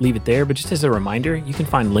to leave it there. But just as a reminder, you can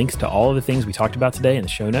find links to all of the things we talked about today in the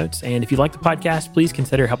show notes. And if you like the podcast, please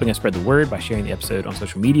consider helping us spread the word by sharing the episode on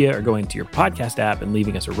social media or going to your podcast app and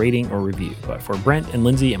leaving us a rating or review. But for Brent and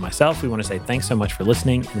Lindsay and myself, we want to say thanks so much for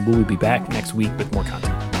listening, and we'll be back next week with more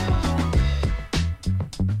content.